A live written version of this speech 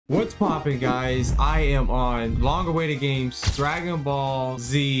What's popping, guys? I am on long-awaited games, Dragon Ball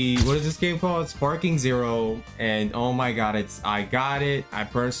Z. What is this game called? Sparking Zero. And oh my god, I got it. I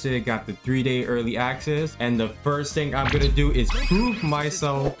purchased it, got the 3-day early access. And the first thing I'm gonna do is prove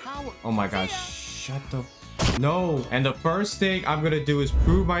myself. Oh my gosh, shut the no. And the first thing I'm gonna do is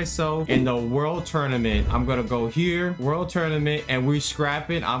prove myself in the world tournament. I'm gonna go here, world tournament, and we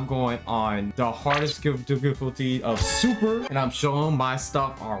scrapping. I'm going on the hardest difficulty of super, and I'm showing my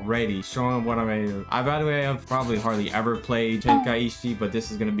stuff already, showing what I'm able. By the way, I've probably hardly ever played Tenkaichi, but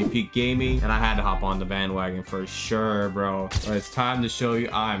this is gonna be peak gaming, and I had to hop on the bandwagon for sure, bro. But it's time to show you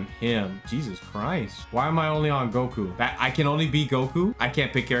I'm him. Jesus Christ, why am I only on Goku? That I can only be Goku? I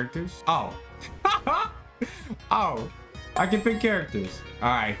can't pick characters? Oh. Oh, I can pick characters. All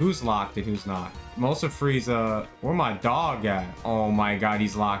right, who's locked and who's not? Most of Frieza. Where my dog at? Oh my god,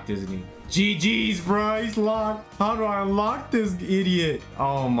 he's locked, isn't he? GG's, bro, he's locked. How do I unlock this idiot?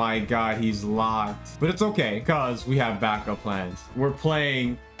 Oh my god, he's locked. But it's okay, because we have backup plans. We're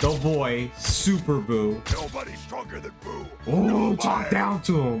playing the boy Super Boo. Nobody's stronger than Boo. Oh, talk down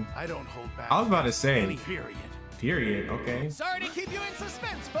to him. I don't hold back. I was about to say. Period. Okay. Sorry to keep you in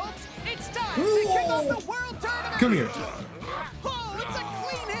suspense, folks. It's time to kick off the world tournament. Come here. Oh, it's a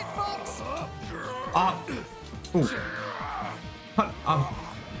clean hit, folks.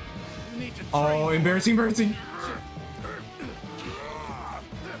 Oh, embarrassing.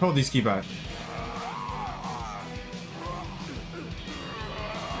 Hold these keypad.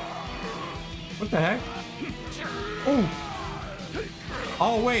 What the heck?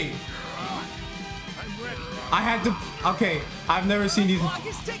 Oh, wait. I had to. Okay, I've never seen these.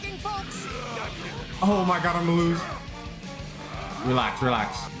 Oh my god, I'm gonna lose. Relax.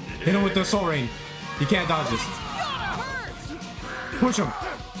 Hit him with the soul rain. He can't dodge this. Push him.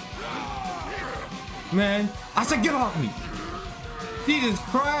 Man, I said get off me. Jesus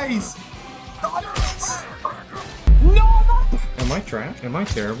Christ. No. Am I trash? Am I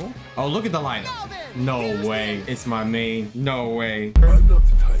terrible? Oh, look at the lineup. No way. It's my main. No way. I'm not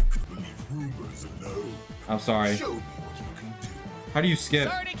the type to believe rumors alone. I'm sorry. Show me what you can do. How do you skip?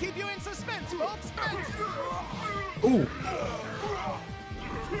 Sorry to keep you in suspense, folks. Ooh.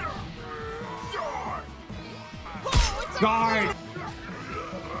 Guard.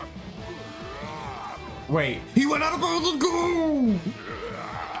 Wait. He went out of bounds. Let's go.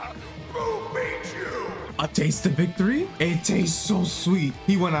 Boo beat you. A taste of victory? It tastes so sweet.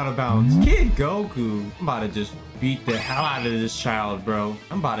 He went out of bounds. Kid Goku. I'm about to just beat the hell out of this child, bro.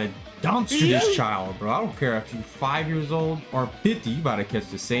 I'm about to dumpster this child, bro. I don't care if you're 5 years old or 50. You about to catch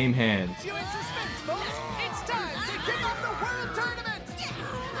the same hands. You in suspense, folks. It's time to kick off the world tournament.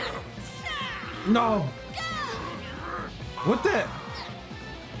 No. What the?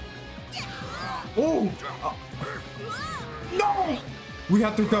 Oh. No. We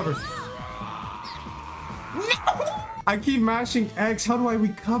have to recover. No. I keep mashing X. How do I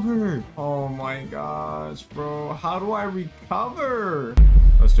recover? Oh my gosh, bro. How do I recover?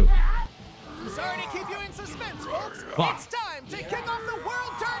 Let's do it. Sorry to keep you in suspense, folks. Block. It's time to kick off the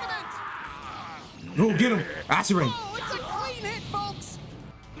world tournament. Go get him. Acid rain. Oh, it's a clean hit, folks.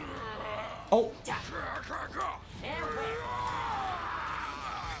 Oh.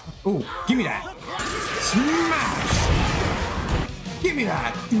 Oh, give me that. Smash. Give me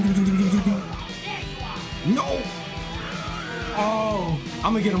that. No. Oh,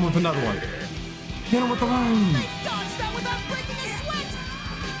 I'm gonna get him with another one. Hit him with the line. Dodge that without breaking a sweat.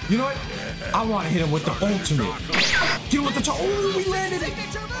 You know what? I want to hit him with the ultimate. Hit him with the oh, we landed it.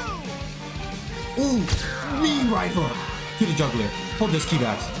 Signature move. Ooh, me right hook. Hit the juggler. Hold this key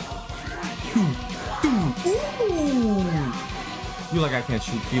back. Ooh. You like I can't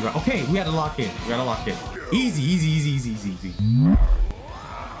shoot key back. Okay, we had to lock in. Easy.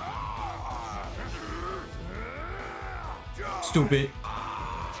 Stupid.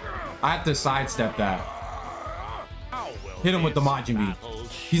 I have to sidestep that. Hit him with the Majin B.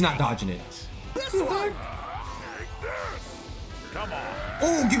 He's not dodging it. This one. Come on.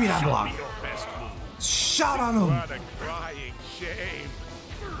 Oh, give me that block. Shot on him. What a crying shame.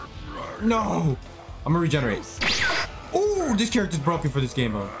 No. I'm gonna regenerate. Oh, this character's broken for this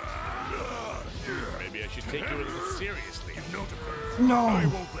game mode. Maybe I should take you a little seriously. No. I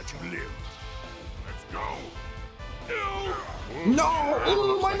won't let you live. Let's go. No.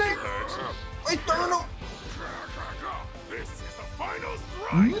 Oh, my neck. My sternum. This is the final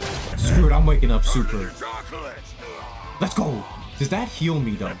strike. Screw it, I'm waking up super. Chocolate. Let's go. Does that heal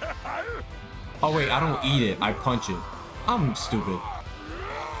me though? Oh wait, I don't eat it. I punch it. I'm stupid.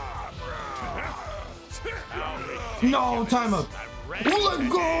 No, time up. Let's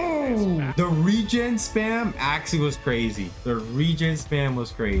go! The regen spam actually was crazy. The regen spam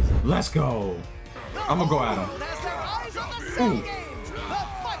was crazy. Let's go. I'm gonna go at him. Ooh.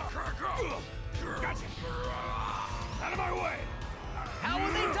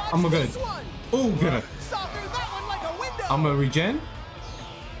 I'm gonna good. Oh, good. I'm gonna regen.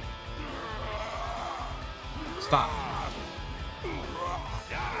 Stop.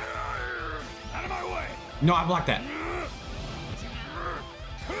 No, I blocked that.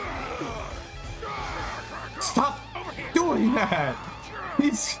 Stop doing that.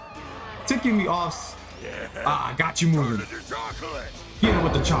 He's ticking me off. Ah, I got you moving. Get him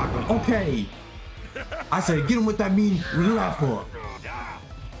with the chocolate. Okay. I said get him with that mean left hook.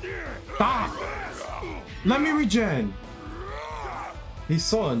 Stop. Let me regen. He's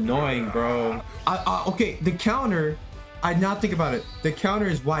so annoying, bro. Okay, the counter, I now think about it. The counter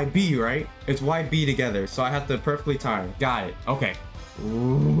is YB, right? It's YB together, so I have to perfectly time. Got it. Okay.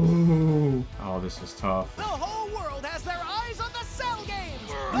 Ooh. Oh, this is tough. The whole world has their eyes on the Cell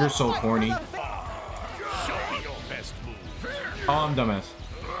games. You're so corny. Show me your best move. Oh, I'm dumbass.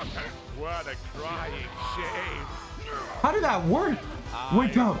 What a crying shame. How did that work?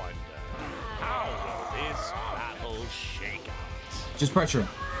 Wake up. Wonder, how will this battle shake out? Just pressure him.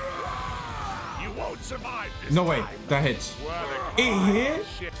 You won't survive this No way. time. That hits. What a It crying hit?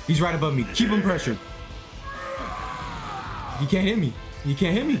 shit. He's right above me. Keep him pressured. He can't hit me. He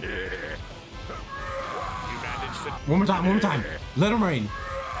can't hit me. You managed to... One more time. One more time. Let him rain.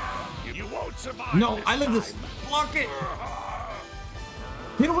 You won't survive No, this I live time. this. Block it.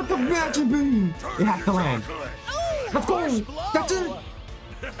 Hit him with the magic beam. It has to land. Let's go. That's it.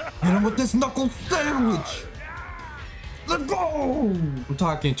 Hit him with this knuckle sandwich. Let's go. I'm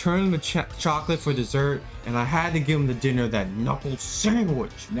talking turn him to chocolate for dessert, and I had to give him the dinner that knuckle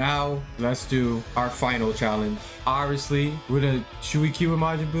sandwich. Now, let's do our final challenge. Obviously, should we queue with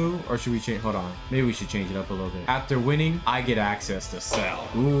Majin Buu, or should we change? Hold on. Maybe we should change it up a little bit. After winning, I get access to Cell.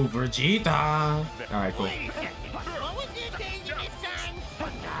 Ooh, Vegeta. All right, cool.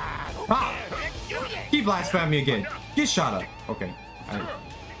 Ah! Keep blast spam me again. Get shot up. Okay. Right.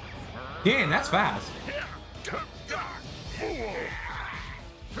 Damn, that's fast.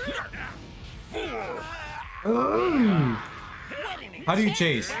 Ooh. How do you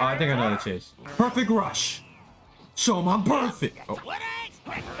chase? Oh, I think I know how to chase. Perfect rush. Show him I'm perfect. Oh.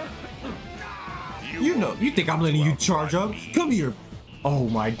 You know, you think I'm letting you charge up? Come here. Oh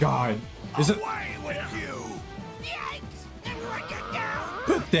my god. Is it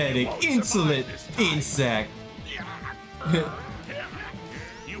pathetic, insolent insect?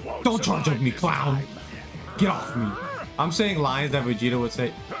 Don't charge up me, clown. Get off me. I'm saying lines that Vegeta would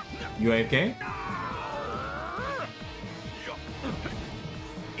say. You AFK?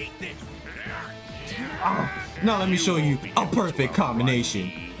 Oh, now let me show you a perfect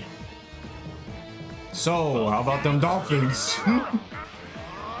combination. So, how about them dolphins?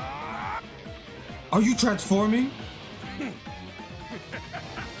 Are you transforming?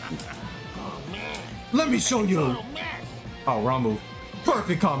 Let me show you. Oh, wrong move.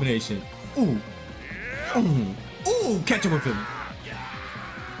 Perfect combination. Ooh. Ooh. Ooh, catch him with him.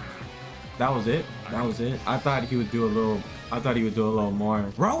 That was it. That was it. I thought he would do a little. I thought he would do a little more.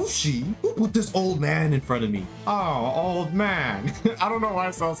 Roshi? Who put this old man in front of me? Oh, old man. I don't know why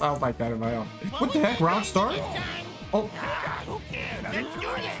it sounds like that in my own. What the heck? Round start? Oh.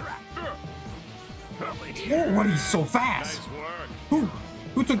 Oh, what? He's so fast.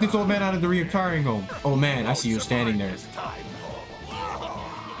 Who took this old man out of the retiring home? Oh man, I see you standing there.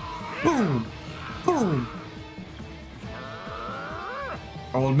 Boom. Boom.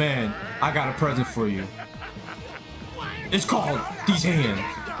 Old man, I got a present for you. It's called these hands.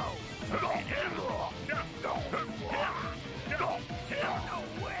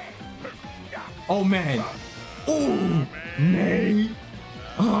 Oh man. Oh, man.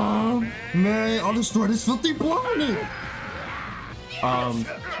 Man, I'll destroy this filthy planet.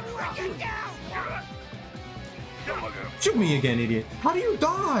 Shoot me again, idiot. How do you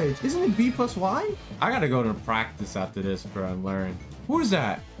dodge? Isn't it B+Y? I gotta go to practice after this, bro, and learn. Who is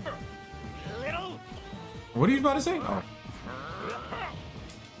that? What are you about to say? Oh.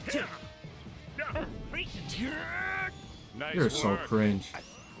 Nice You're so work. cringe.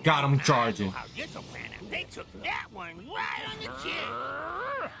 Got him charging. They took that one right on the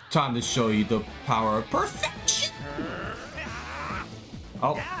chin. Time to show you the power of perfection.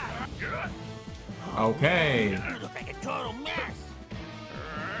 Oh. Okay. You look like a total mess.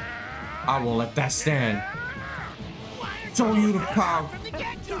 I won't let that stand. Show you the power. From the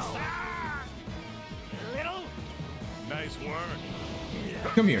get-go. Little. Nice work.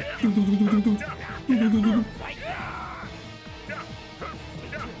 Come here.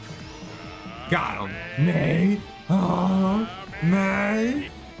 Got him. May. Oh, May.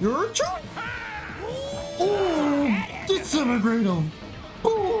 You're a jerk. Oh, disintegrate him.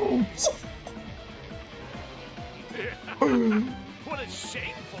 Boom. What a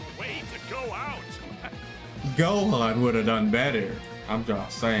shameful way to go out. Gohan would have done better. I'm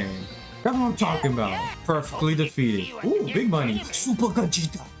just saying. That's what I'm talking about. Perfectly defeated. Ooh, big money. Super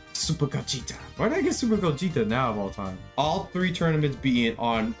Gogeta. Super Gogeta. Why did I get Super Gogeta now of all time? All 3 tournaments being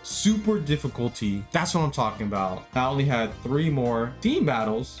on super difficulty. That's what I'm talking about. I only had 3 more team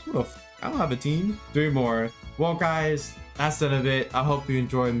battles. I don't have a team. 3 more. Well, guys, that's the end of it. I hope you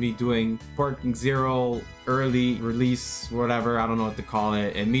enjoyed me doing Sparking Zero early release, whatever, I don't know what to call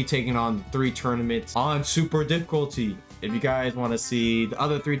it, and me taking on the 3 tournaments on super difficulty. If you guys want to see the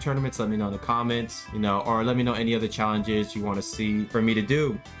other 3 tournaments, let me know in the comments, you know, or let me know any other challenges you want to see for me to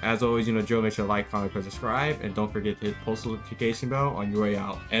do. As always, you know, Joe, make sure to like, comment, and subscribe, and don't forget to hit the post notification bell on your way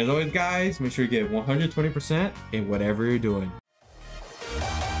out. And as always, guys, make sure you get 120% in whatever you're doing.